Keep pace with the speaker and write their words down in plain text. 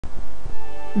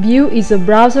Vyew is a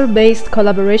browser-based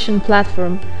collaboration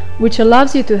platform which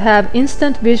allows you to have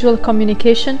instant visual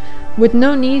communication with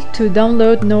no need to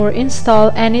download nor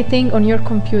install anything on your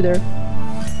computer.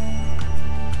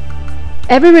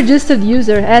 Every registered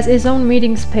user has his own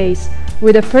meeting space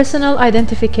with a personal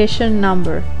identification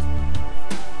number.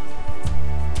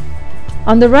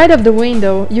 On the right of the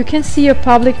window, you can see a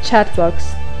public chat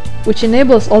box, which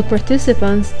enables all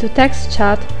participants to text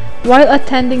chat while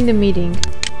attending the meeting.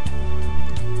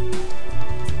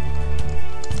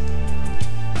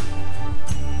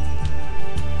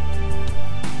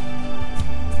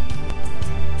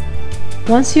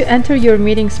 Once you enter your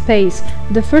meeting space,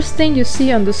 the first thing you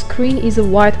see on the screen is a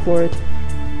whiteboard.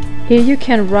 Here you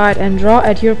can write and draw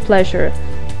at your pleasure,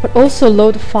 but also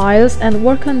load files and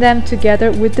work on them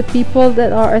together with the people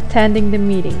that are attending the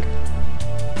meeting.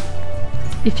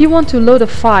 If you want to load a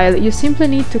file, you simply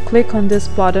need to click on this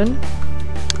button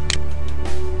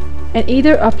and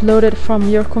either upload it from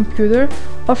your computer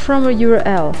or from a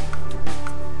URL.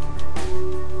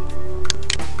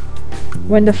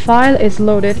 When the file is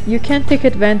loaded, you can take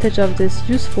advantage of this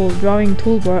useful drawing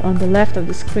toolbar on the left of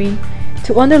the screen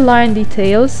to underline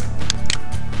details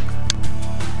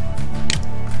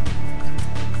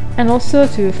and also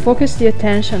to focus the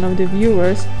attention of the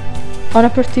viewers on a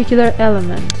particular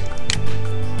element.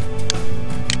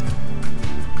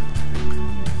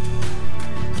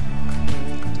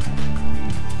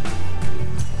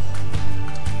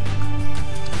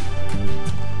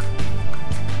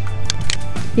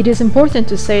 It is important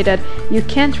to say that you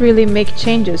can't really make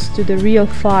changes to the real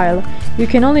file, you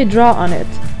can only draw on it.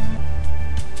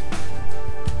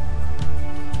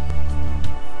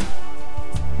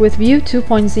 With Vyew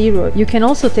 2.0, you can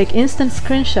also take instant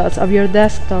screenshots of your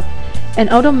desktop and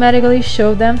automatically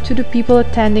show them to the people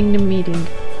attending the meeting.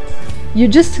 You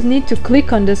just need to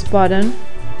click on this button,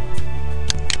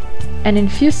 and in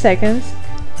few seconds,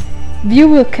 Vyew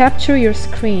will capture your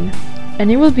screen, and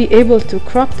you will be able to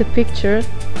crop the picture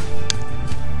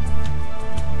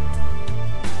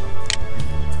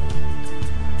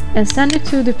and send it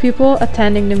to the people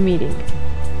attending the meeting.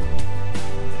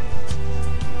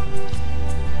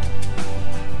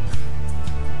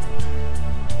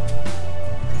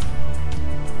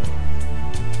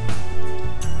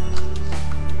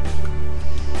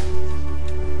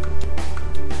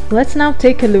 Let's now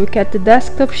take a look at the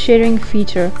desktop sharing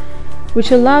feature,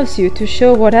 which allows you to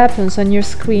show what happens on your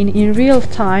screen in real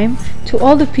time to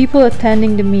all the people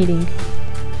attending the meeting.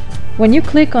 When you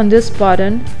click on this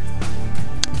button,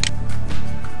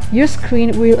 your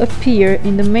screen will appear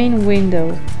in the main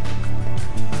window,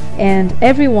 and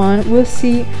everyone will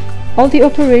see all the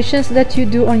operations that you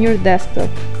do on your desktop.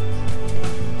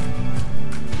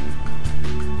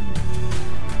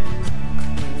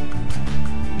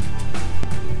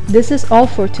 This is all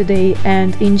for today,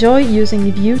 and enjoy using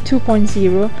Vyew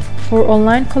 2.0 for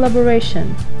online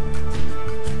collaboration.